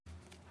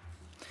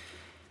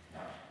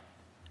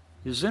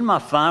It was in my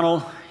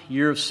final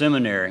year of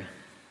seminary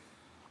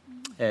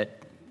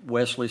at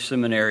Wesley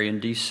Seminary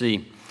in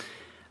D.C.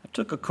 I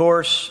took a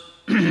course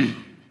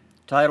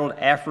titled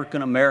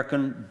African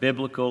American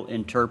Biblical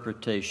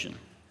Interpretation.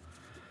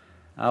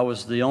 I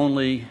was the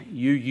only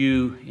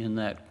UU in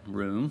that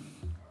room.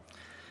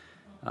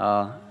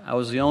 I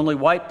was the only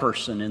white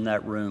person in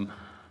that room.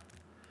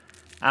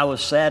 I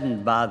was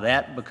saddened by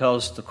that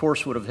because the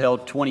course would have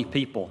held 20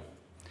 people,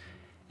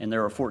 and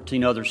there were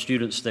 14 other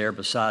students there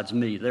besides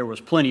me. There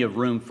was plenty of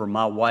room for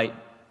my white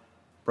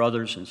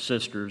brothers and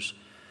sisters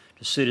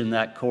to sit in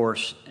that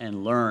course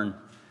and learn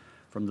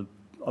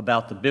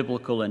about the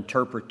biblical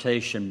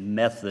interpretation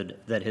method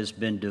that has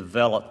been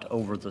developed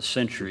over the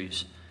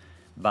centuries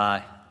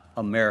by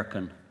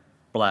American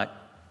black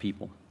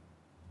people.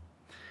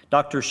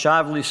 Dr.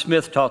 Shively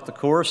Smith taught the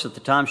course. At the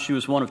time, she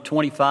was one of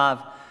 25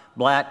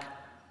 black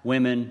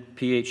women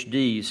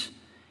PhDs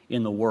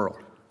in the world.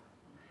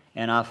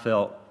 And I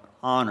felt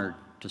honored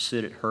to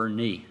sit at her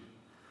knee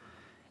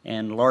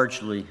and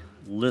largely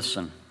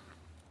listen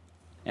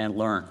and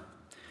learn.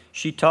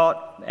 She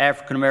taught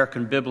African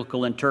American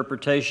biblical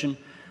interpretation,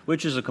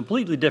 which is a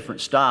completely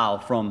different style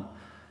from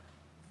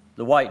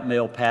the white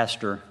male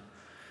pastor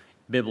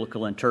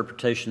biblical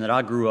interpretation that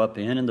I grew up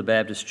in the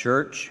Baptist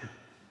church.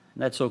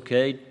 And that's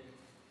okay.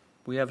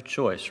 We have a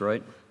choice,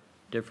 right?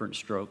 Different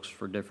strokes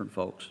for different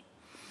folks.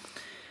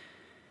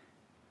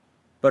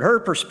 But her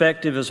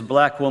perspective as a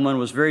black woman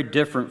was very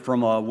different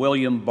from a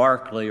William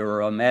Barclay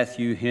or a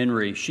Matthew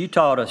Henry. She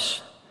taught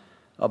us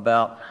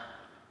about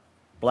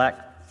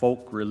black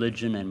folk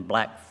religion and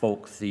black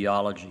folk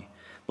theology.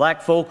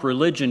 Black folk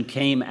religion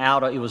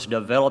it was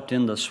developed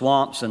in the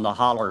swamps and the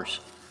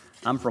hollers.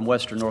 I'm from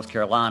Western North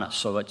Carolina,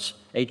 so it's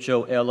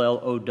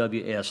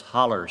Hollow's,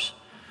 hollers,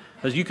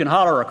 because you can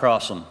holler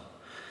across them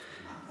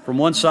from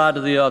one side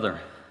to the other.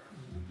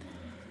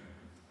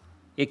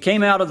 It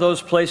came out of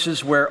those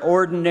places where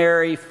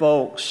ordinary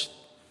folks,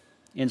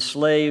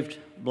 enslaved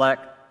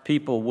black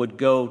people, would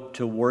go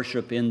to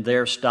worship in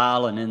their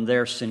style and in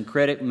their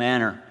syncretic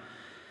manner,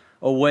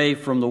 away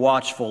from the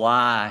watchful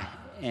eye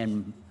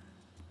and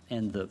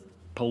the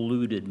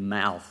polluted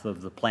mouth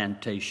of the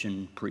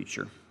plantation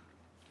preacher.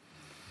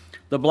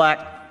 The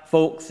black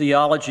folk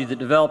theology that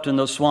developed in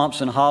those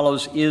swamps and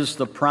hollows is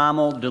the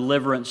primal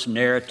deliverance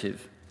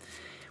narrative.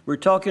 We're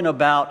talking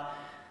about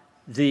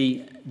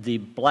the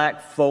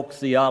black folk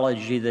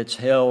theology that's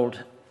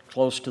held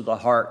close to the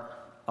heart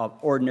of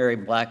ordinary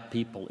black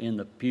people in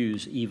the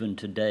pews even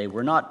today.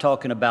 We're not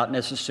talking about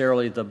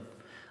necessarily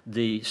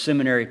the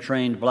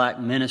seminary-trained black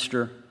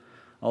minister,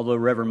 although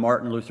Reverend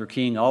Martin Luther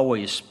King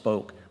always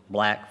spoke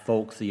black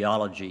folk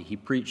theology. He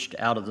preached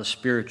out of the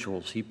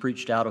spirituals. He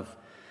preached out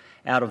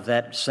of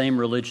that same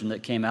religion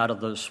that came out of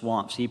those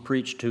swamps. He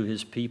preached to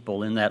his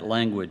people in that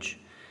language.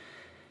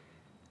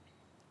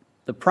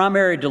 The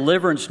primary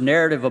deliverance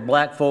narrative of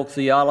black folk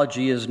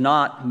theology is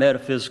not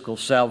metaphysical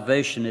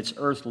salvation, it's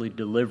earthly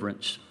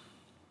deliverance.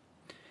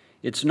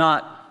 It's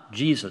not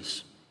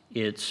Jesus,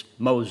 it's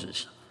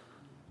Moses.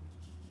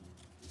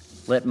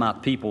 Let my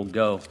people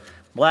go.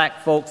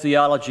 Black folk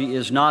theology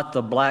is not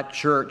the black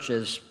church,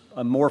 as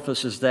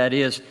amorphous as that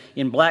is.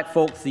 In black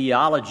folk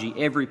theology,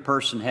 every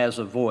person has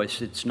a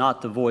voice. It's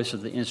not the voice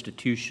of the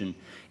institution,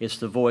 it's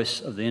the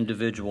voice of the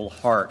individual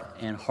heart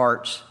and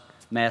hearts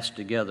massed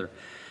together.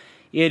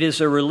 It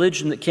is a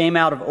religion that came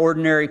out of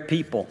ordinary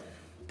people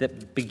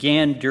that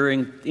began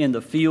in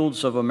the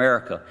fields of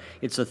America.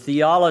 It's a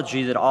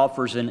theology that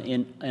offers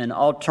an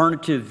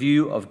alternative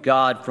view of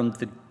God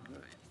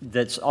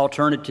that's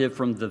alternative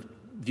from the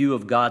view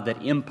of God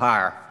that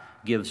empire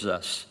gives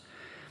us.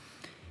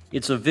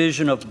 It's a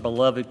vision of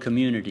beloved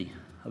community,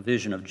 a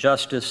vision of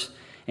justice,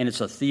 and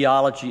it's a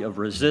theology of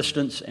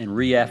resistance and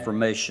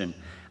reaffirmation.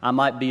 I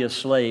might be a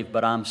slave,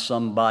 but I'm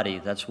somebody.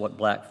 That's what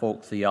black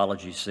folk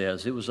theology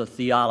says. It was a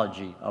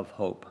theology of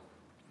hope.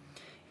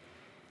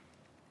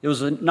 It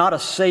was not a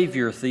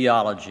savior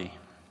theology,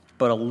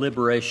 but a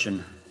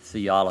liberation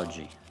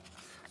theology.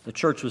 The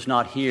church was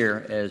not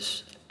here,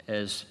 as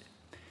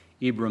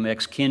Ibram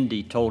X.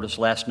 Kendi told us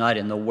last night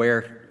in the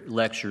Ware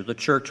lecture. The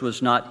church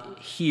was not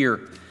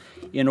here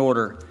in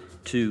order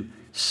to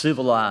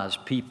civilize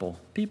people.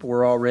 People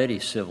were already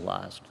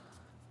civilized.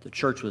 The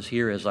church was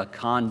here as a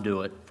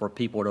conduit for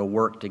people to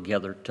work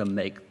together to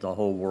make the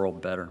whole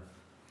world better.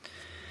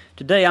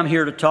 Today I'm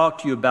here to talk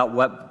to you about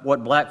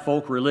what black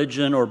folk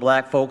religion or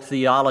black folk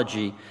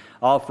theology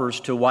offers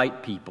to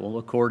white people,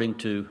 according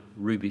to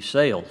Ruby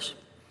Sales.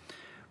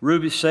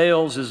 Ruby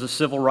Sales is a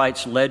civil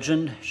rights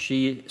legend.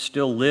 She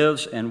still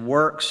lives and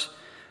works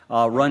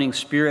running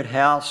Spirit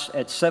House.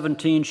 At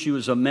 17, she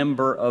was a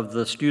member of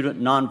the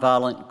Student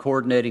Nonviolent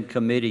Coordinating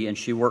Committee, and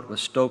she worked with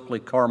Stokely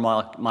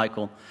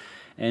Carmichael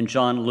and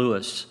John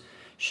Lewis.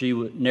 She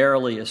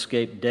narrowly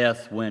escaped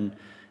death when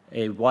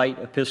a white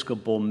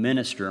Episcopal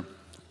minister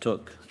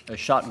took a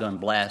shotgun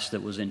blast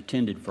that was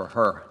intended for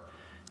her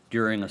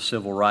during a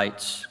civil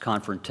rights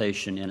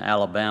confrontation in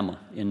Alabama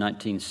in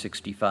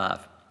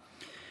 1965.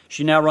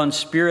 She now runs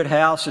Spirit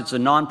House. It's a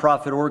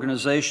nonprofit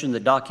organization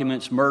that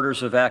documents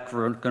murders of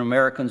African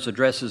Americans,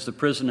 addresses the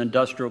prison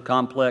industrial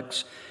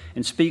complex,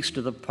 and speaks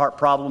to the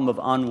problem of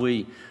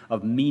ennui,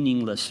 of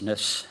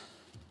meaninglessness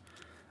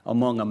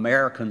among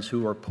Americans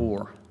who are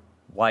poor,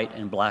 white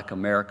and black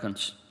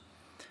Americans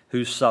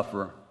who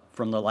suffer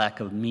from the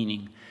lack of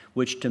meaning,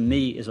 which to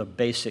me is a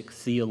basic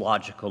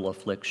theological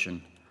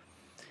affliction.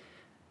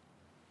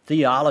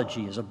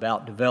 Theology is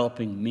about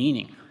developing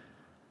meaning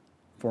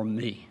for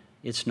me.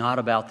 It's not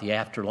about the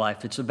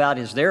afterlife. It's about,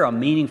 is there a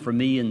meaning for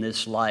me in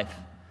this life?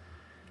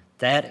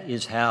 That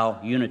is how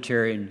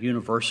Unitarian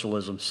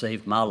Universalism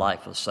saved my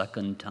life a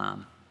second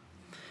time.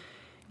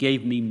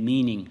 Gave me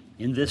meaning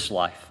in this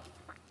life.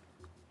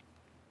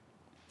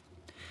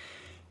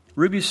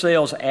 Ruby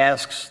Sales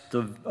asks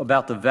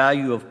about the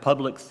value of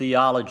public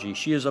theology.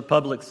 She is a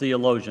public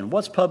theologian.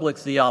 What's public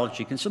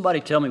theology? Can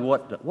somebody tell me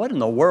what in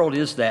the world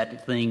is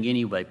that thing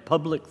anyway?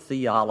 Public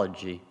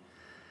theology.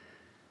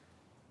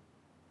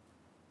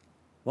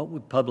 What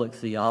would public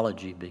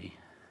theology be?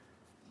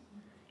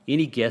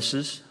 Any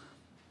guesses?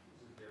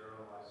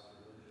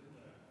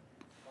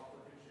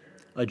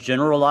 A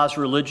generalized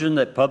religion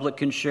that public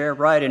can share?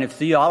 Right, and if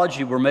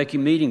theology were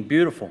making meaning,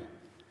 beautiful,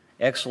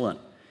 excellent.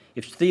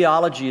 If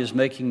theology is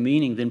making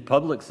meaning, then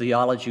public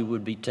theology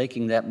would be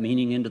taking that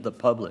meaning into the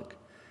public.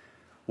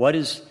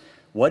 What's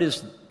good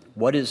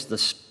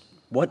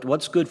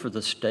for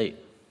the state?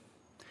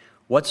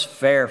 What's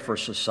fair for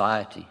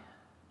society?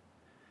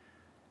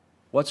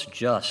 What's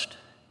just?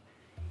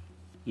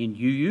 In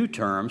UU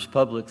terms,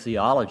 public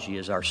theology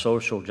is our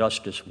social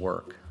justice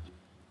work.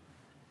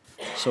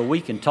 So we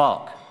can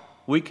talk.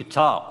 We could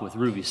talk with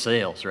Ruby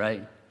Sales,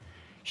 right?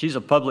 She's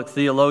a public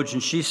theologian.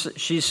 She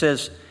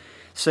says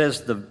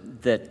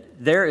that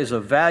there is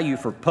a value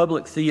for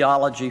public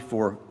theology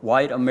for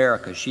white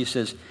America. She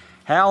says,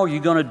 how are you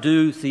going to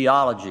do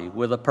theology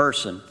with a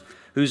person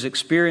who's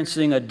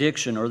experiencing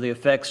addiction or the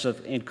effects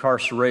of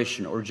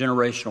incarceration or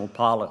generational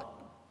poverty?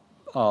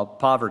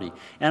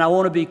 And I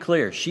want to be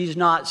clear. She's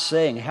not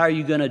saying, how are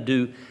you going to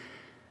do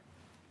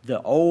the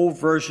old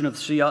version of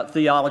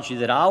theology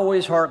that I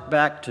always hark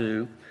back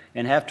to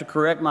and have to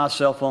correct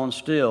myself on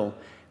still.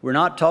 We're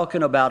not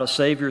talking about a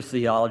Savior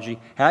theology.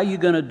 How are you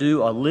going to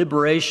do a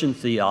liberation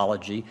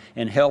theology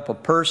and help a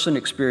person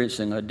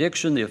experiencing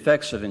addiction, the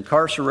effects of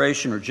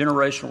incarceration or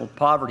generational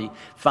poverty,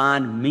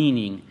 find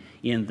meaning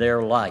in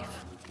their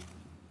life?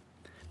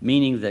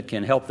 Meaning that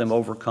can help them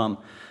overcome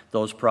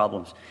those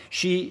problems.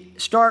 She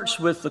starts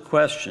with the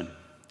question,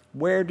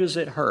 where does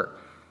it hurt?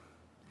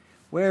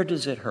 Where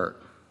does it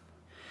hurt?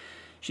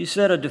 She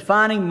said, a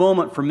defining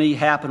moment for me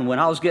happened when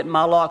I was getting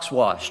my locks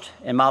washed.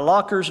 And my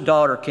locker's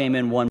daughter came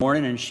in one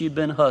morning, and she'd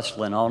been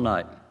hustling all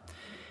night.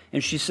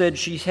 And she said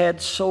she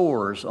had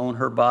sores on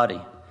her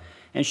body,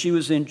 and she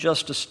was in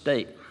just a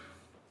state.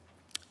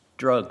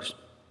 Drugs.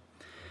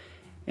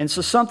 And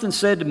so something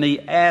said to me,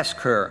 ask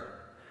her,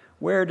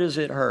 where does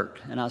it hurt?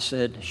 And I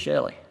said,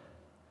 Shelley,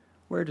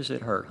 where does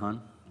it hurt,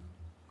 hon?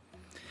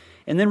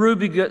 And then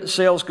Ruby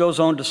Sales goes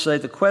on to say,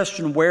 the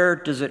question, where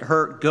does it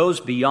hurt,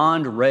 goes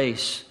beyond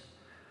race.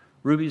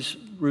 Ruby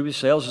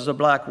Sales is a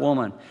black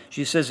woman.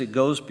 She says it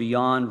goes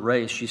beyond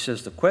race. She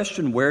says the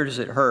question, where does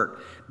it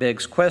hurt,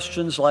 begs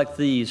questions like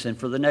these. And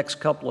for the next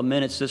couple of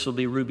minutes, this will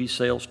be Ruby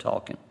Sales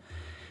talking.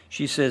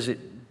 She says,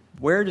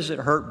 where does it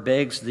hurt,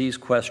 begs these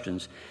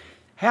questions.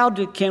 How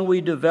can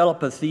we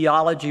develop a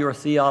theology or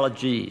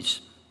theologies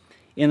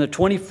in the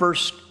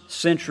 21st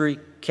century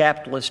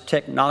capitalist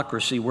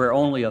technocracy where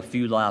only a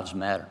few lives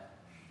matter?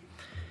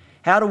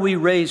 How do we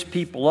raise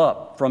people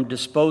up from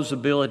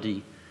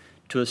disposability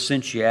to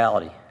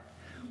essentiality?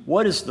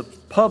 What is it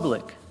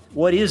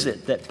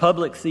that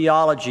public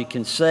theology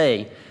can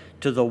say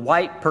to the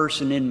white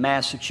person in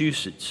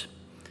Massachusetts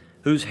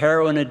who's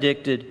heroin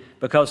addicted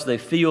because they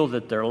feel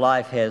that their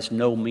life has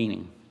no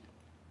meaning?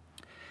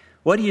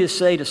 What do you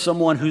say to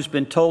someone who's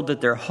been told that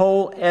their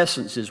whole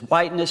essence is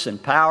whiteness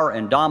and power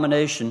and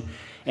domination,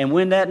 and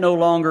when that no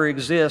longer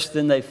exists,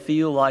 then they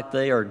feel like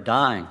they are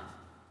dying?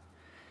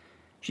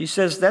 She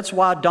says that's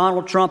why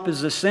Donald Trump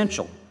is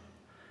essential,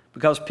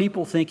 because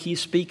people think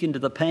he's speaking to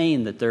the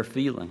pain that they're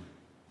feeling.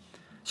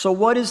 So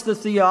what is the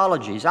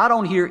theologies? I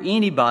don't hear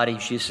anybody,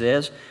 she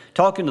says,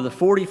 talking to the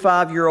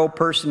 45-year-old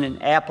person in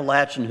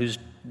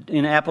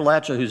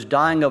Appalachia who's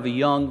dying of a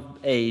young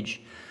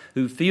age,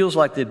 who feels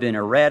like they've been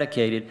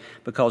eradicated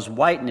because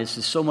whiteness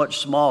is so much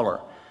smaller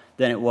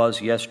than it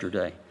was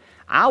yesterday.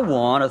 I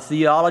want a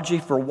theology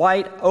for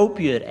white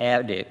opiate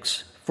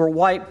addicts, for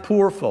white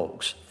poor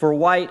folks, for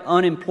white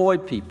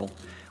unemployed people.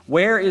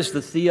 Where is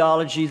the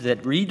theology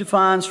that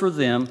redefines for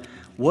them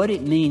what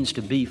it means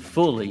to be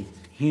fully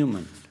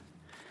human?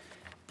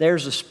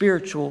 There's a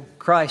spiritual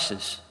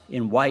crisis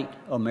in white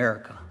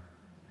America.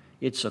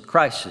 It's a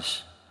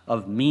crisis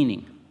of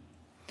meaning.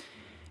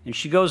 And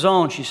she goes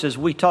on, she says,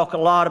 we talk a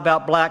lot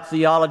about black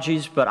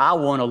theologies, but I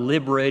want a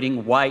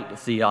liberating white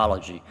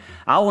theology.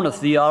 I want a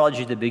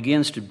theology that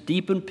begins to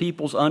deepen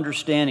people's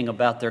understanding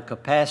about their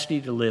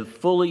capacity to live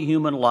fully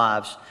human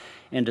lives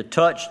and to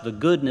touch the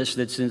goodness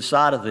that's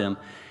inside of them.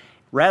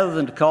 rather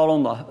than to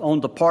call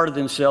on the part of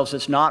themselves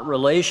that's not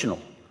relational.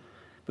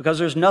 Because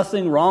there's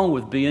nothing wrong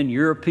with being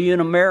European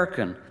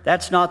American.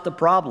 That's not the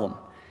problem.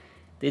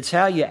 It's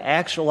how you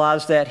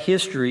actualize that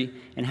history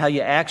and how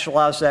you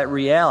actualize that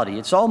reality.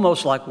 It's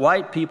almost like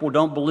white people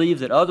don't believe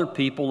that other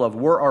people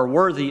are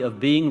worthy of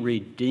being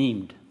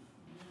redeemed.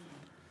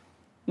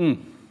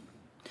 And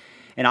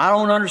I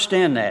don't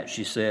understand that,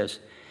 she says.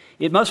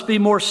 It must be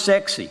more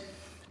sexy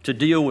to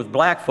deal with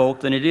black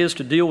folk than it is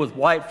to deal with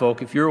white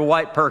folk if you're a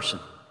white person.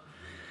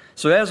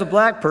 So as a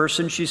black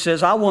person, she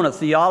says, I want a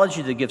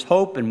theology that gives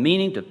hope and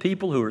meaning to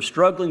people who are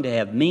struggling to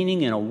have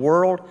meaning in a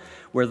world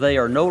where they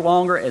are no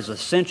longer as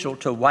essential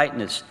to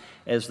whiteness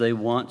as they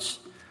once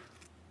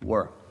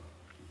were.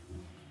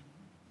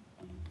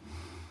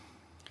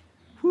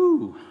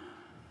 Whew.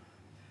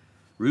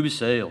 Ruby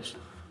Sales.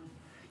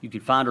 You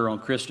can find her on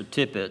Krista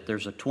Tippett.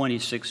 There's a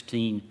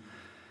 2016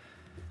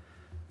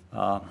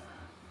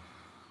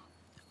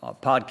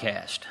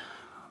 podcast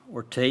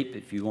or tape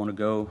if you want to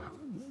go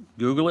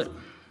Google it.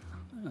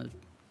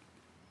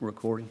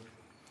 Recording.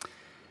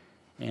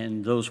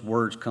 And those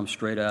words come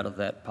straight out of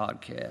that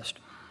podcast.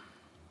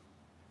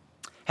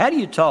 How do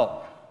you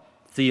talk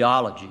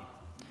theology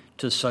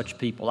to such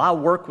people? I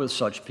work with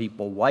such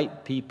people,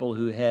 white people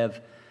who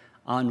have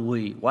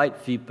ennui,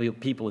 white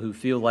people who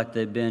feel like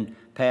they've been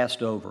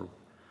passed over,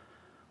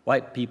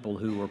 white people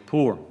who are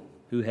poor,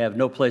 who have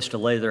no place to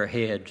lay their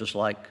head, just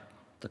like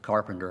the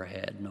carpenter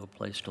had no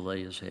place to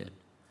lay his head,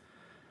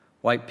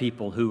 white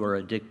people who are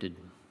addicted,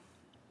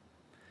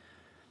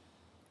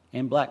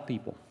 and black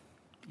people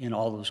in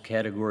all those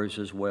categories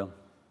as well.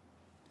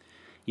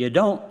 You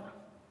don't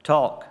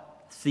talk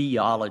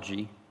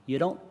theology. You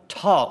don't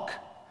talk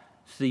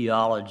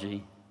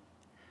theology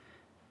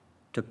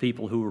to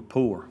people who are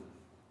poor.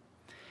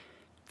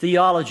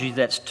 Theology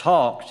that's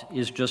talked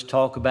is just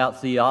talk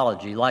about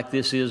theology, like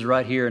this is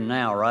right here and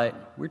now, right?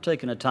 We're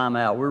taking a time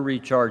out. We're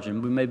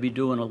recharging. We may be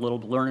doing a little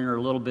learning or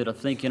a little bit of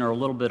thinking or a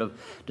little bit of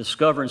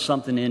discovering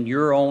something in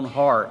your own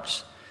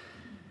hearts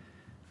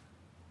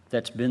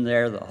that's been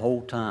there the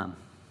whole time.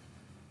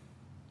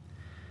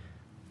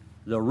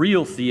 The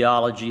real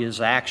theology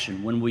is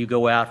action when we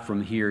go out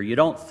from here. You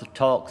don't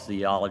talk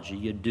theology,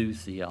 you do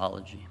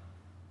theology.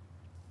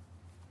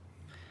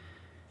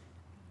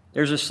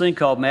 There's this thing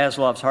called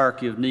Maslow's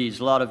hierarchy of needs.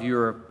 A lot of you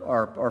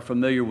are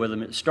familiar with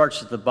them. It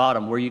starts at the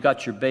bottom where you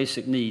got your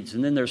basic needs,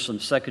 and then there's some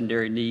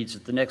secondary needs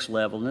at the next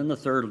level, and then the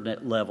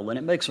third level, and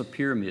it makes a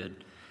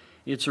pyramid.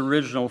 Its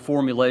original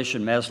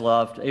formulation,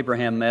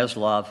 Abraham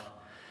Maslow,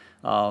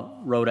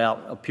 wrote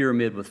out a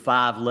pyramid with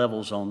 5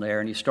 levels on there,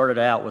 and he started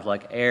out with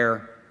like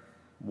air,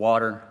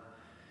 water,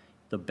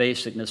 the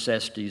basic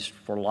necessities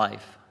for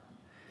life.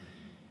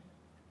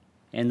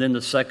 And then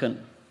the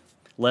second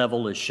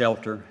level is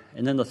shelter,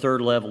 and then the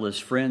third level is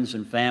friends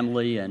and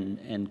family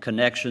and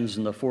connections,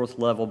 and the fourth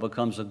level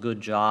becomes a good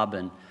job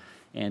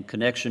and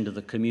connection to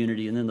the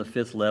community, and then the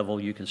fifth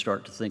level you can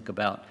start to think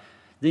about,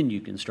 then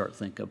you can start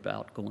thinking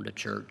about going to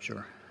church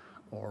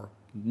or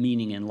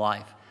meaning in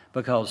life,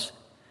 because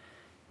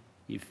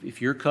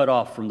if you're cut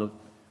off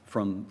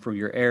from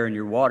your air and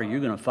your water, you're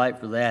going to fight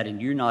for that,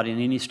 and you're not in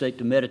any state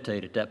to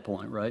meditate at that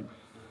point, right?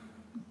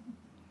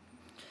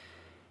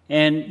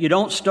 And you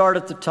don't start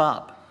at the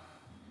top.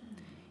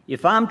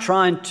 If I'm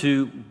trying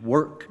to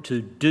work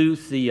to do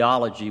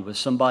theology with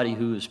somebody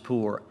who is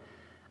poor,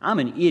 I'm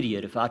an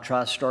idiot if I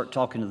try to start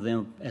talking to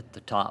them at the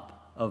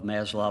top of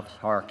Maslow's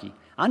hierarchy.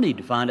 I need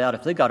to find out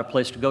if they've got a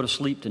place to go to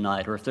sleep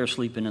tonight or if they're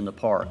sleeping in the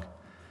park.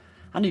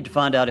 I need to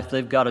find out if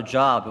they've got a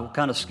job, what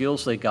kind of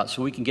skills they've got,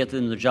 so we can get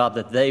them the job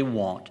that they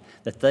want,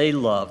 that they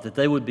love, that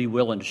they would be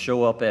willing to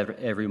show up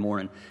every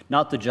morning.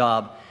 Not the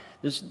job.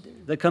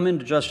 They come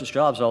into Justice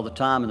Jobs all the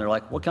time, and they're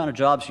like, what kind of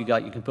jobs you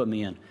got you can put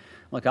me in? I'm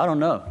like, I don't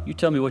know. You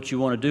tell me what you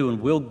want to do,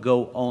 and we'll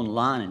go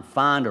online and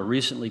find a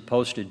recently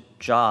posted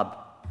job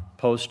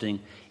posting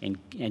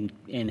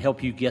and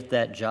help you get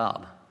that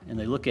job. And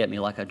they look at me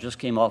like I just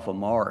came off of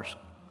Mars.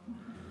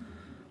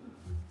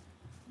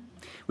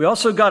 We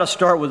also got to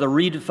start with a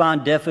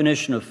redefined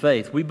definition of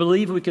faith. We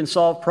believe we can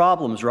solve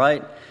problems,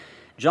 right?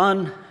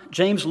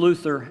 James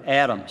Luther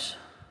Adams,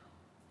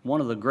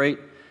 one of the great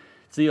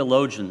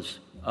theologians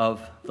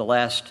of the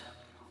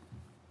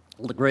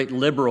great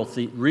liberal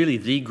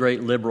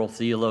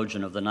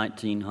theologian of the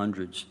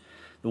 1900s,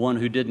 the one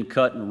who didn't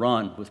cut and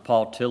run with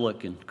Paul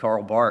Tillich and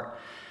Karl Barth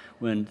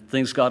when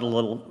things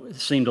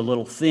seemed a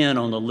little thin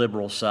on the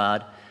liberal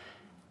side.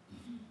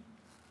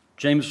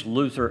 James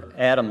Luther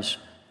Adams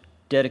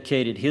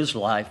dedicated his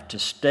life to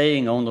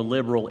staying on the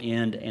liberal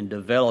end and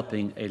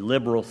developing a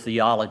liberal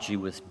theology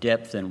with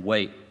depth and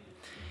weight.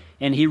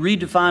 And he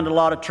redefined a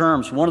lot of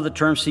terms. One of the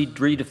terms he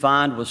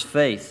redefined was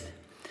faith.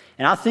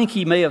 And I think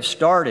he may have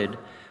started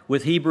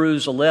with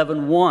Hebrews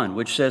 11:1,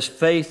 which says,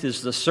 faith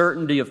is the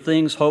certainty of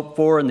things hoped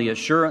for and the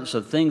assurance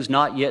of things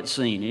not yet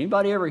seen.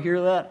 Anybody ever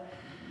hear that?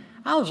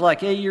 I was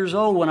like 8 years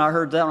old when I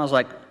heard that, and I was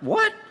like,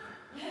 what?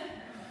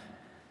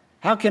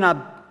 How can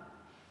I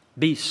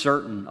be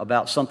certain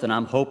about something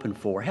I'm hoping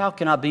for? How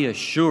can I be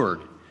sure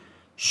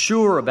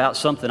about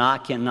something I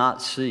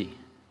cannot see?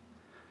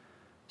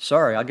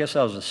 Sorry, I guess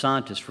I was a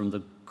scientist from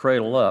the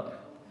cradle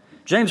up.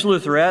 James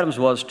Luther Adams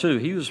was too.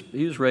 He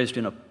was raised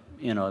in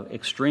a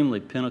extremely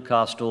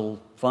Pentecostal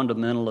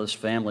fundamentalist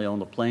family on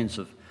the plains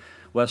of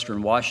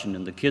western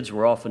Washington. The kids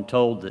were often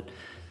told that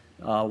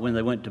when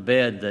they went to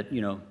bed that,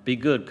 be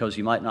good because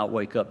you might not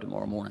wake up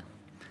tomorrow morning.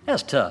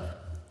 That's tough.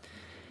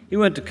 He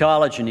went to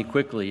college and he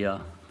quickly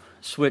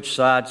switched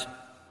sides,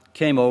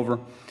 came over.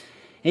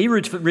 He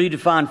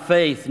redefined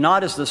faith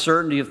not as the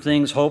certainty of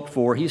things hoped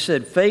for. He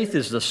said faith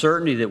is the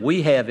certainty that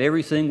we have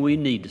everything we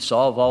need to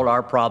solve all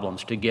our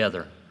problems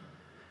together.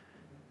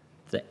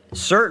 The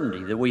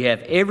certainty that we have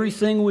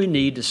everything we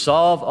need to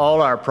solve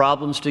all our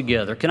problems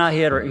together. Can I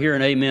hear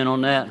an amen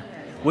on that?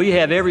 We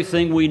have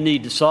everything we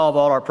need to solve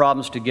all our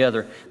problems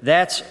together.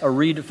 That's a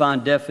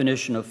redefined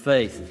definition of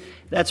faith.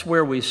 That's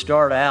where we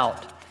start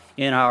out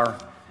in our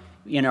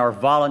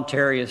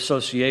voluntary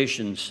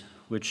associations,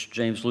 which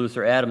James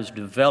Luther Adams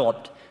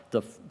developed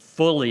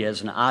fully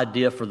as an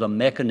idea for the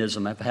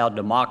mechanism of how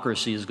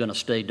democracy is going to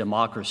stay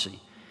democracy.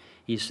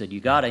 He said,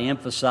 you got to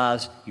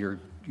emphasize your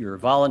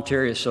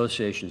voluntary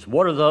associations.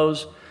 What are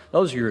those?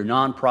 Those are your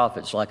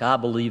nonprofits like I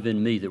Believe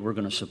in Me that we're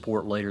going to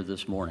support later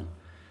this morning.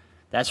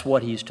 That's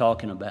what he's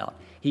talking about.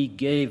 He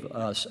gave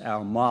us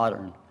our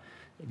modern,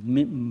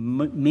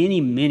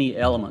 many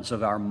elements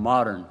of our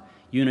modern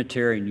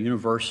Unitarian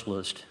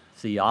Universalist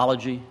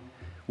theology.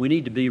 We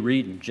need to be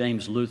reading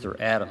James Luther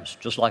Adams,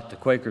 just like the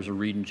Quakers are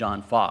reading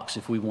John Fox,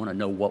 if we want to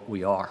know what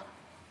we are.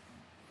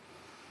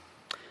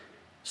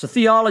 So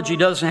theology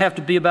doesn't have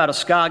to be about a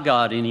sky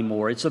god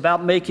anymore. It's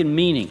about making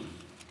meaning.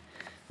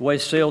 The way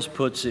Sales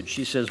puts it,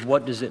 she says,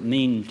 what does it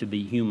mean to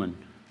be human?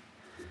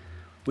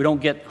 We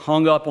don't get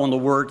hung up on the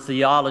word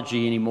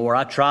theology anymore.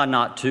 I try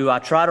not to. I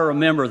try to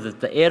remember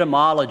that the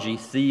etymology,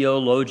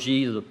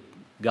 theology, the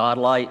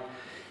godlight,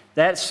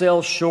 that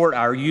sells short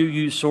our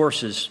UU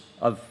sources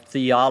of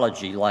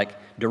theology, like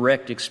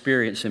direct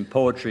experience in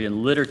poetry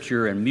and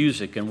literature and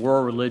music and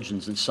world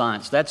religions and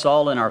science. That's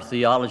all in our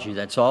theology.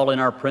 That's all in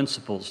our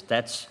principles.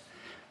 That's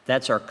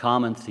our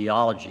common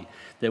theology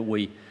that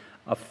we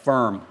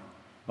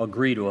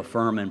agree to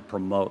affirm and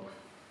promote.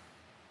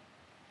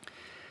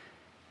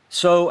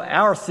 So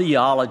our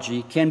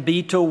theology can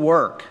be to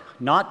work,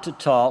 not to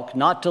talk,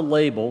 not to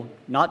label,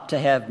 not to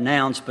have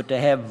nouns, but to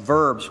have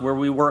verbs where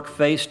we work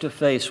face to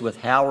face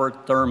with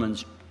Howard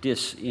Thurman's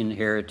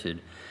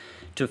Disinherited,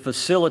 to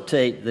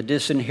facilitate the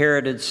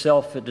disinherited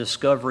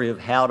self-discovery of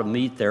how to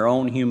meet their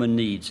own human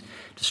needs,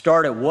 to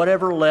start at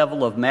whatever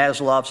level of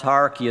Maslow's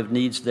hierarchy of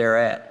needs they're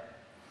at.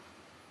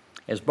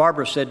 As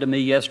Barbara said to me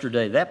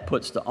yesterday, that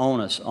puts the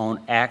onus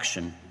on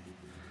action.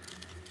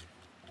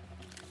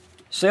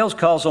 Sales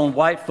calls on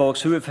white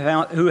folks who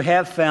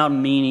have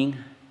found meaning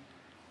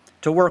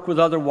to work with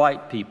other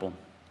white people,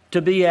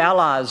 to be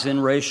allies in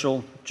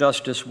racial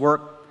justice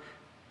work,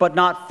 but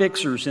not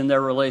fixers in their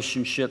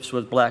relationships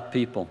with black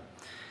people.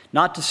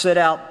 Not to set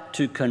out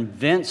to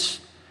convince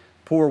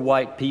poor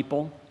white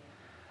people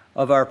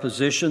of our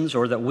positions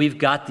or that we've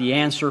got the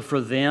answer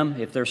for them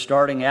if they're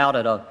starting out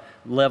at a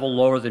level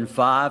lower than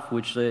 5,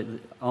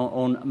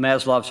 on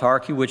Maslow's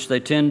hierarchy, which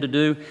they tend to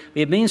do.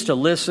 It means to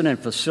listen and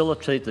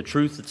facilitate the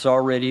truth that's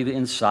already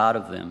inside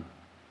of them.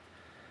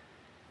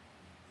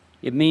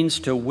 It means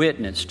to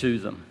witness to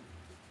them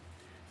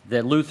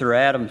that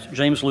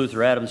James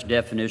Luther Adams'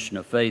 definition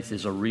of faith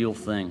is a real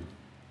thing.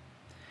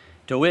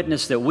 To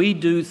witness that we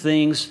do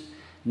things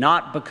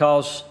not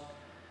because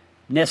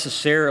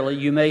necessarily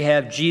you may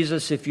have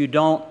Jesus if you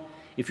don't,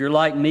 if you're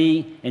like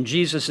me, and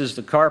Jesus is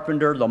the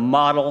carpenter, the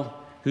model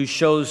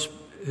whose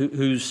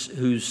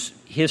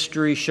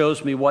history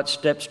shows me what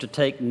steps to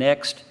take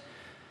next,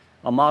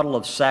 a model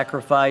of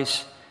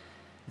sacrifice,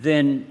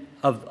 then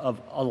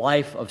of a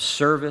life of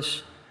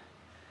service,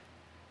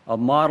 a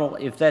model,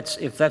 if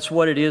that's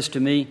what it is to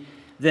me,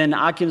 then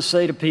I can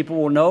say to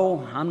people, well,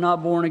 no, I'm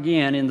not born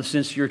again in the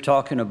sense you're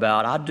talking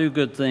about. I do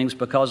good things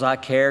because I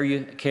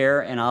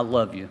care and I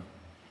love you.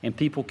 And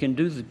people can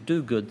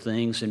do good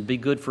things and be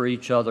good for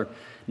each other,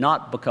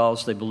 not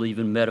because they believe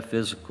in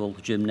metaphysical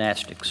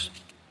gymnastics.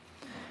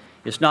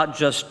 It's not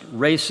just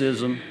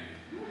racism.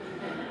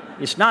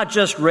 It's not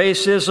just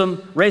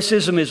racism.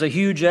 Racism is a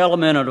huge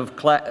element of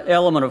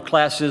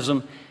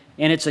classism,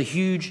 and it's a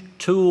huge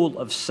tool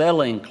of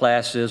selling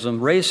classism.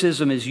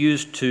 Racism is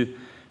used to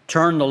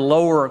turn the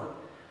lower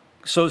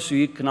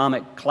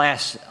socioeconomic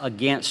class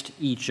against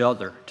each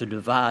other, to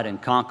divide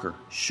and conquer.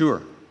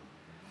 Sure,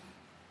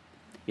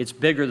 it's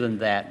bigger than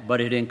that,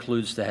 but it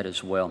includes that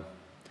as well.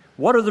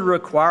 What are the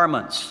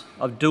requirements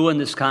of doing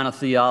this kind of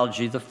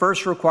theology? The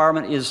first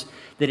requirement is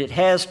that it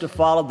has to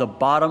follow the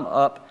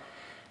bottom-up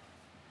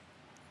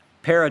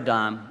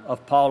paradigm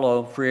of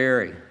Paulo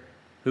Freire,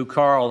 who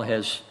Carl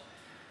has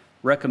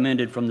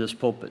recommended from this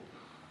pulpit.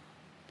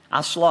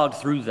 I slogged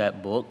through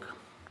that book.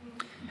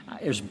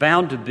 There's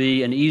bound to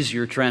be an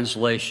easier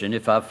translation.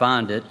 If I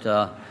find it,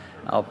 I'll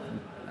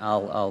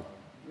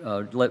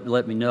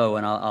let me know,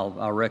 and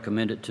I'll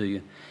recommend it to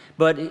you.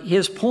 But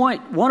his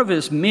point, one of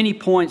his many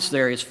points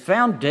there, is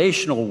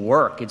foundational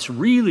work. It's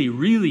really,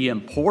 really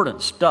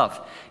important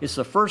stuff. It's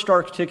the first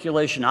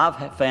articulation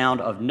I've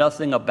found of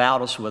nothing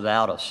about us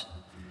without us.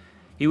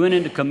 He went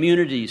into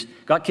communities,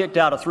 got kicked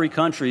out of 3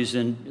 countries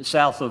in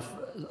South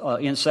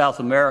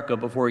America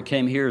before he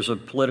came here as a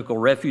political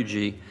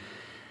refugee.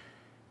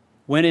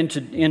 Went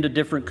into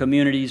different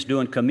communities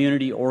doing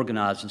community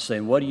organizing,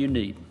 saying, what do you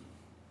need?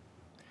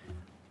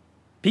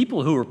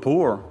 People who are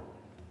poor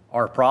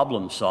are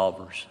problem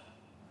solvers.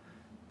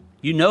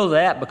 You know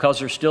that because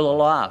they're still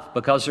alive,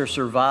 because they're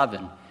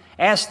surviving.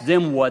 Ask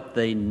them what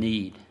they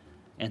need,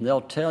 and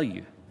they'll tell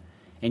you.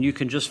 And you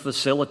can just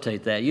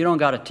facilitate that. You don't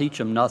got to teach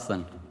them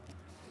nothing.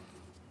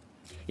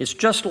 It's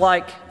just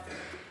like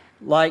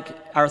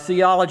our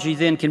theology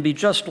then can be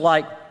just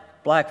like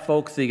black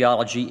folk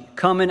theology,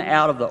 coming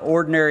out of the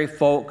ordinary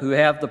folk who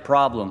have the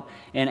problem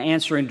and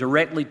answering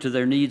directly to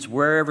their needs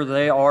wherever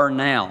they are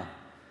now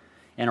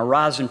and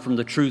arising from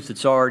the truth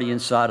that's already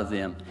inside of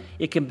them.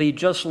 It can be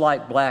just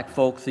like black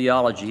folk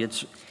theology.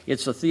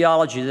 It's a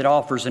theology that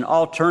offers an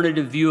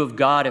alternative view of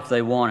God if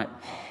they want it,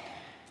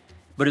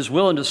 but is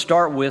willing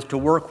to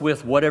work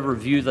with whatever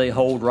view they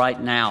hold right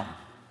now,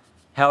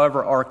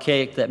 however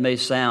archaic that may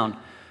sound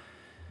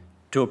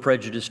to a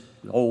prejudiced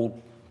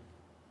old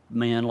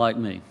man like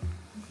me.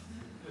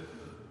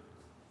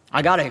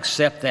 I got to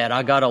accept that.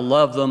 I got to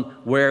love them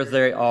where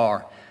they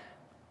are.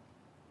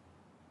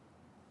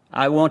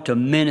 I want to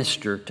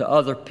minister to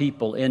other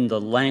people in the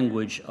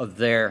language of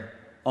their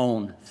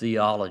own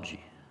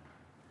theology,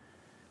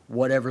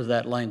 whatever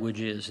that language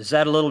is. Is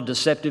that a little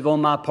deceptive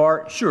on my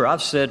part? Sure,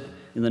 I've said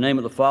in the name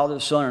of the Father, the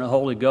Son, and the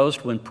Holy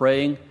Ghost when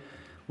praying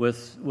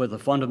with a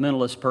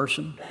fundamentalist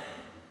person.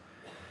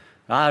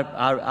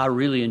 I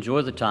really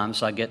enjoy the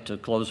times I get to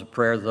close a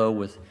prayer, though,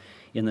 with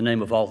in the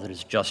name of all that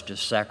is justice,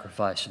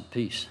 sacrifice, and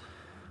peace.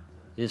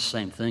 It's the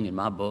same thing in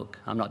my book.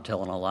 I'm not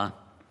telling a lie.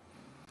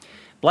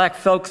 Black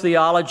folk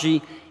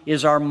theology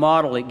is our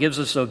model. It gives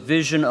us a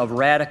vision of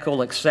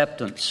radical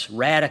acceptance.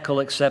 Radical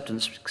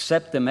acceptance.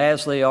 Accept them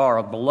as they are,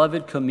 a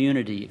beloved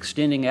community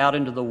extending out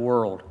into the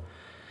world.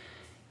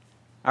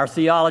 Our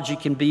theology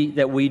can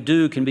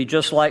be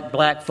just like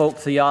black folk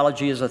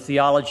theology, is a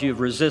theology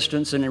of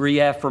resistance and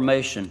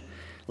reaffirmation.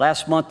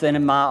 Last month then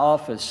in my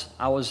office,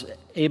 I was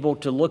able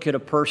to look at a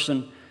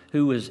person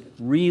who was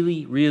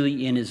really,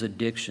 really in his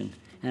addiction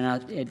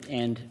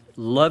and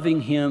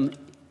loving him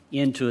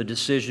into a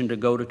decision to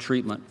go to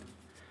treatment.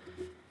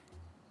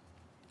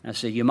 I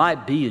said, you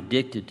might be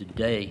addicted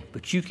today,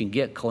 but you can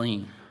get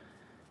clean.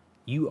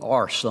 You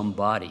are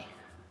somebody,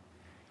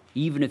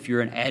 even if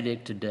you're an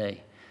addict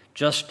today.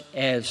 Just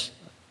as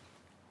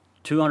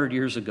 200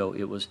 years ago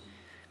it was,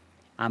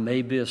 I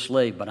may be a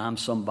slave, but I'm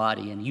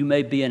somebody. And you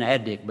may be an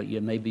addict, but you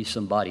may be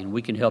somebody. And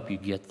we can help you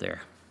get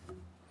there.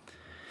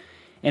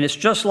 And it's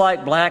just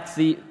like black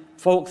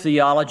folk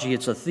theology.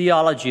 It's a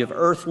theology of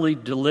earthly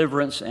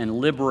deliverance and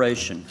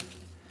liberation,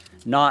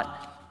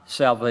 not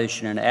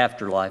salvation and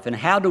afterlife. And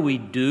how do we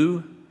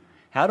do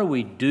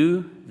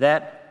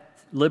that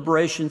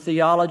liberation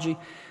theology?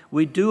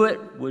 We do it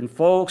when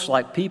folks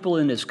like people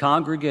in this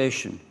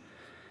congregation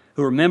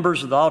who are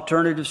members of the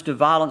Alternatives to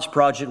Violence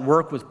Project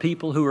work with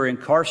people who are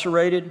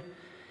incarcerated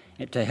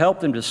and to help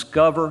them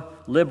discover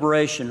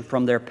liberation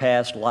from their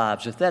past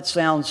lives. If that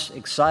sounds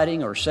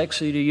exciting or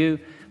sexy to you,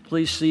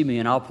 please see me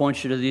and I'll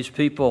point you to these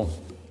people.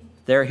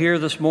 They're here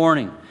this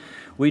morning.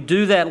 We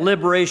do that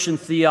liberation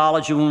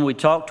theology when we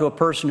talk to a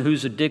person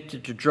who's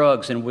addicted to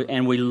drugs and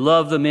we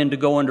love them into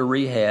going to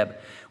rehab.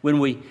 When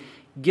we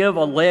give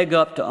a leg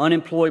up to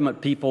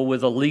unemployment people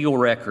with a legal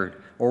record,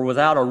 or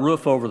without a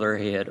roof over their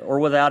head, or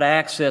without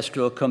access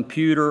to a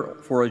computer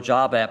for a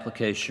job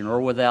application, or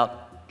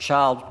without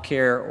child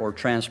care or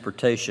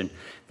transportation.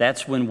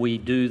 That's when we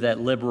do that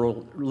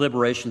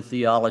liberation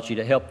theology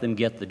to help them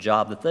get the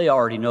job that they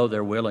already know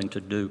they're willing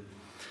to do.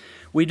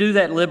 We do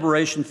that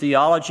liberation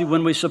theology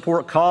when we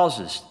support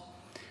causes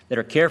that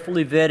are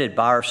carefully vetted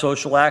by our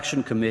Social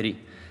Action Committee,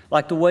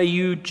 like the way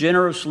you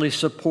generously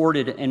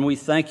supported, and we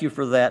thank you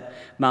for that,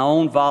 my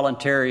own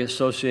voluntary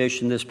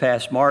association this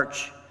past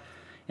March,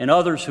 and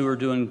others who are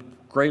doing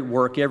great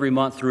work every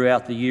month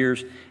throughout the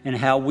years, and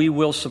how we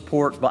will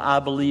support I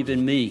Believe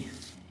in Me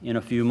in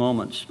a few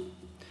moments.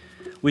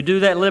 We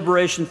do that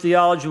liberation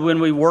theology when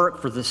we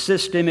work for the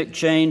systemic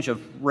change of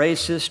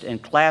racist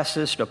and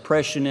classist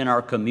oppression in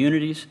our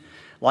communities,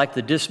 like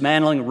the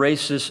Dismantling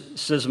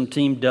Racism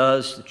team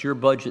does, that your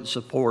budget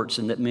supports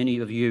and that many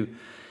of you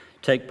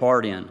take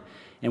part in.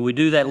 And we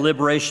do that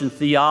liberation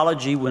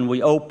theology when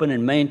we open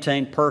and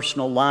maintain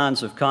personal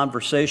lines of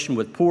conversation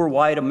with poor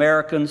white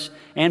Americans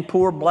and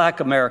poor black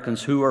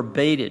Americans who are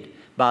baited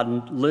by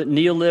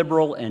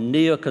neoliberal and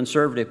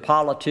neoconservative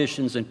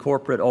politicians and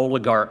corporate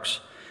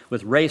oligarchs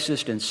with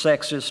racist and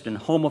sexist and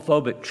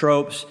homophobic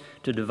tropes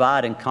to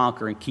divide and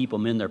conquer and keep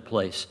them in their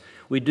place.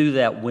 We do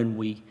that when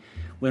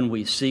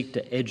we seek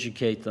to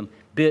educate them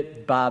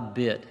bit by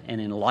bit and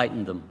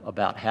enlighten them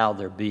about how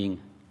they're being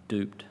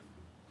duped.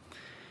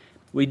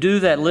 We do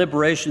that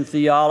liberation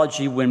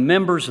theology when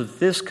members of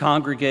this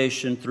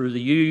congregation, through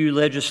the UU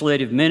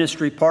Legislative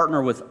Ministry,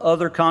 partner with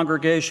other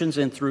congregations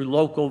and through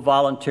local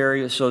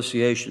voluntary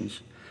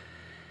associations,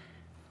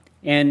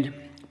 and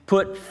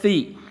put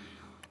feet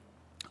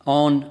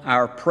on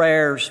our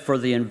prayers for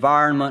the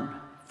environment,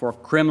 for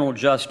criminal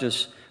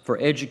justice, for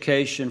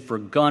education, for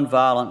gun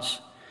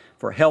violence,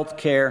 for health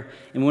care,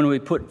 and when we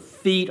put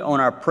feet on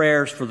our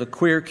prayers for the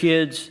queer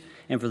kids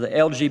and for the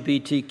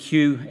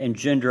LGBTQ and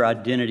gender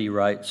identity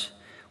rights.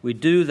 We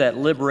do that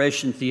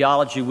liberation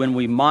theology when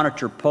we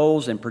monitor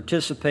polls and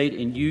participate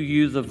in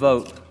UU the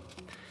Vote.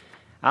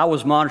 I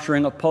was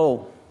monitoring a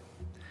poll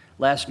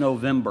last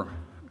November,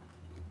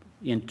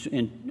 in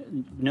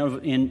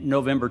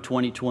November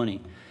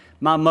 2020.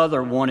 My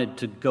mother wanted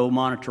to go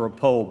monitor a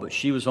poll, but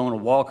she was on a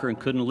walker and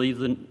couldn't leave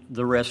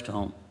the rest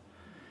home.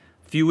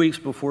 A few weeks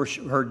before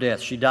her death,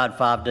 she died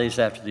 5 days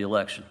after the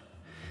election.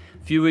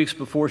 A few weeks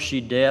before she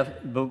died,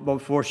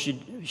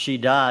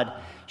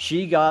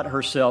 she got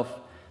herself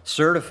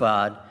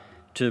certified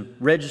to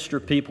register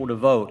people to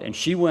vote. And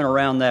she went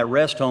around that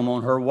rest home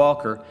on her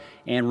walker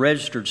and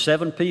registered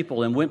 7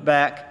 people and went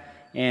back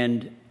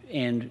and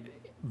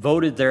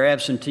voted their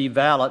absentee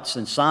ballots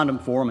and signed them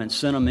for them and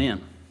sent them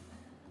in.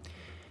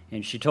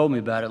 And she told me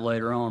about it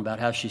later on, about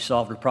how she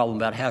solved her problem,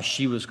 about how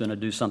she was going to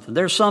do something.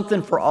 There's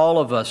something for all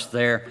of us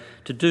there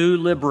to do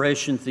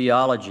liberation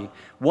theology.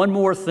 One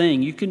more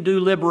thing, you can do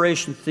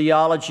liberation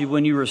theology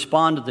when you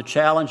respond to the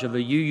challenge of a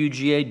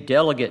UUGA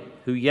delegate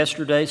who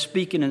yesterday,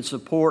 speaking in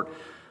support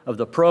of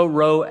the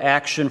pro-Roe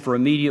action for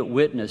immediate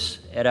witness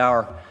at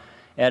our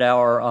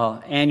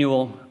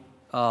annual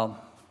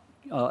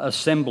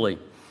assembly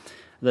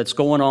that's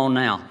going on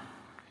now.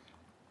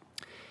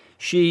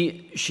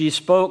 She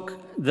spoke,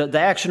 the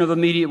action of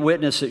immediate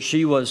witness that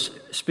she was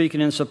speaking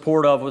in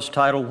support of was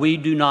titled, "We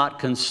Do Not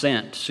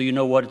Consent," so you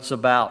know what it's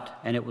about,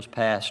 and it was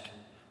passed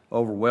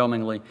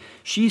overwhelmingly.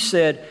 She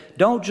said,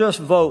 don't just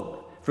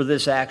vote for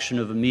this action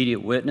of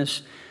immediate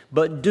witness,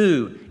 but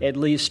do at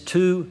least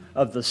 2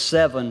 of the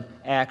 7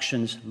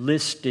 actions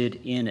listed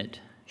in it.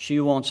 She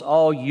wants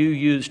all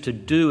UUs to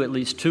do at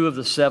least 2 of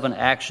the 7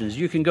 actions.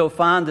 You can go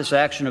find this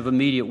action of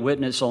immediate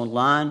witness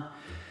online.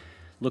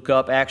 Look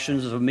up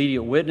Actions of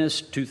Immediate Witness,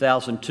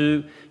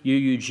 2002,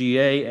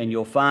 UUGA, and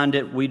you'll find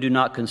it. We Do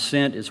Not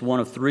Consent is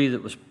one of 3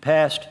 that was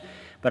passed.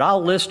 But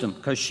I'll list them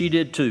because she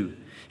did too.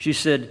 She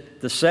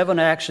said the 7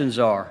 actions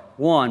are: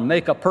 1,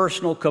 make a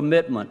personal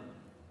commitment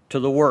to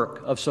the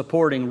work of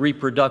supporting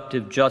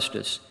reproductive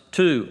justice.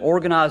 2,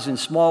 organize in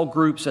small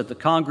groups at the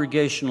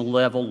congregational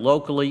level,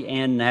 locally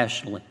and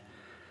nationally.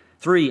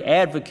 3,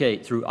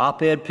 advocate through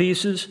op-ed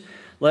pieces,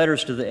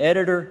 letters to the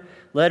editor,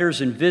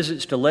 letters and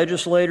visits to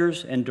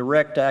legislators, and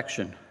direct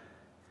action.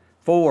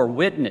 4,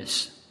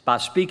 witness by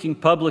speaking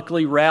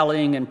publicly,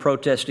 rallying, and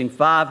protesting.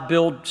 5,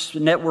 build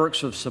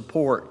networks of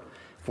support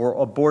for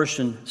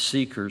abortion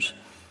seekers.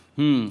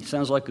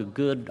 Sounds like a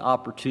good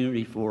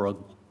opportunity for a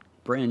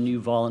brand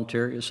new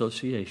voluntary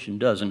association,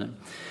 doesn't it?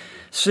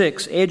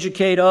 6,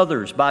 educate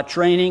others by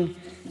training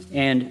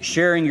and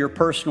sharing your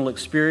personal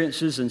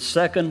experiences. And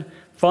 2,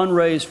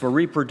 fundraise for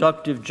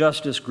reproductive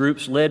justice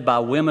groups led by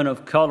women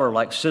of color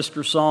like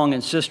Sister Song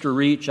and Sister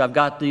Reach. I've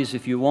got these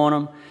if you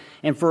want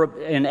them.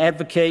 And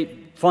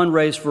advocate,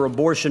 fundraise for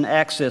abortion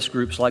access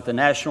groups like the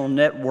National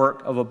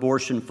Network of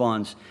Abortion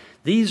Funds.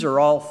 These are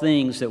all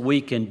things that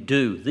we can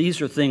do.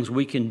 These are things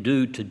we can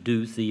do to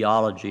do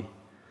theology.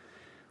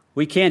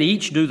 We can't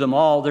each do them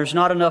all. There's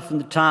not enough in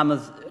the time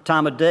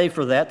of day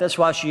for that. That's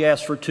why she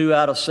asked for 2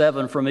 out of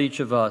 7 from each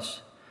of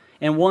us.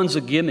 And one's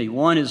a gimme.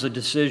 One is a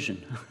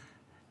decision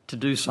to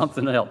do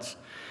something else.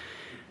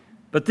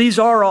 But these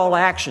are all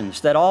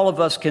actions that all of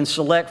us can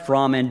select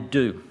from and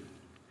do.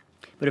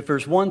 But if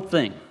there's one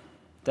thing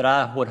that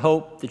I would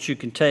hope that you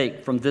can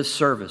take from this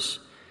service,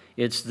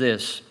 it's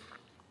this.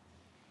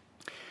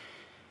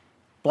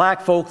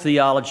 Black folk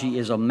theology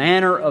is a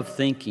manner of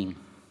thinking.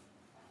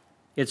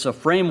 It's a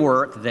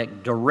framework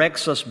that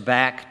directs us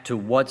back to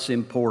what's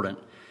important,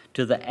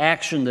 to the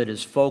action that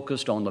is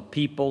focused on the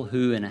people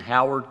who, in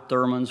Howard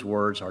Thurman's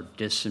words, are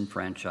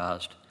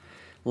disenfranchised.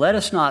 Let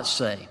us not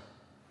say,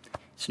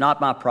 it's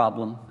not my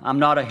problem. I'm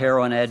not a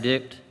heroin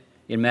addict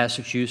in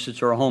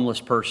Massachusetts or a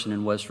homeless person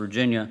in West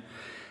Virginia.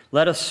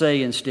 Let us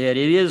say instead,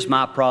 it is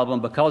my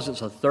problem because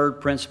it's a 3rd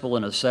principle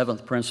and a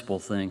 7th principle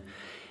thing.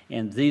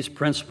 And these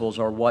principles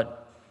are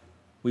what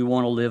we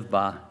want to live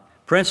by.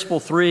 Principle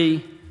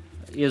 3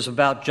 is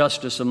about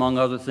justice, among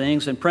other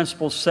things. And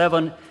principle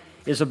 7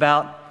 is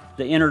about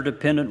the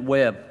interdependent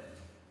web.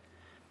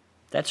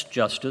 That's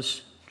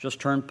justice. Just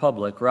turned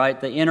public, right?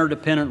 The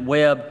interdependent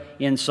web,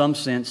 in some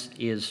sense,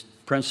 is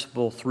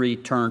principle 3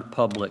 turned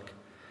public.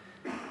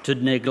 To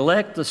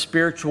neglect the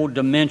spiritual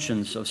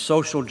dimensions of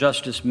social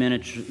justice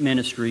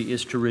ministry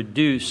is to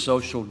reduce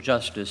social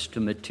justice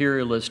to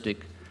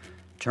materialistic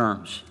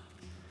terms.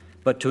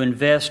 But to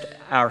invest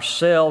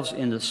ourselves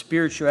in the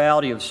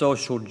spirituality of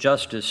social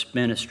justice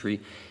ministry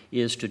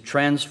is to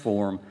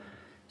transform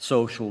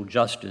social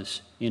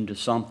justice into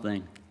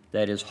something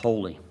that is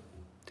holy.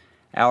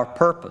 Our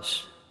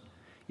purpose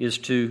is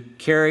to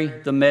carry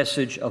the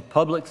message of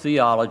public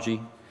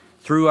theology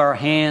through our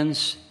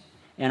hands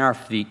and our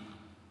feet,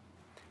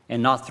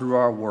 and not through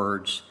our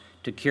words,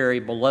 to carry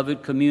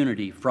beloved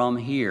community from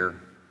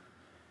here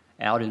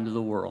out into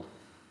the world.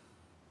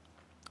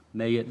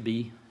 May it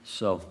be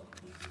so.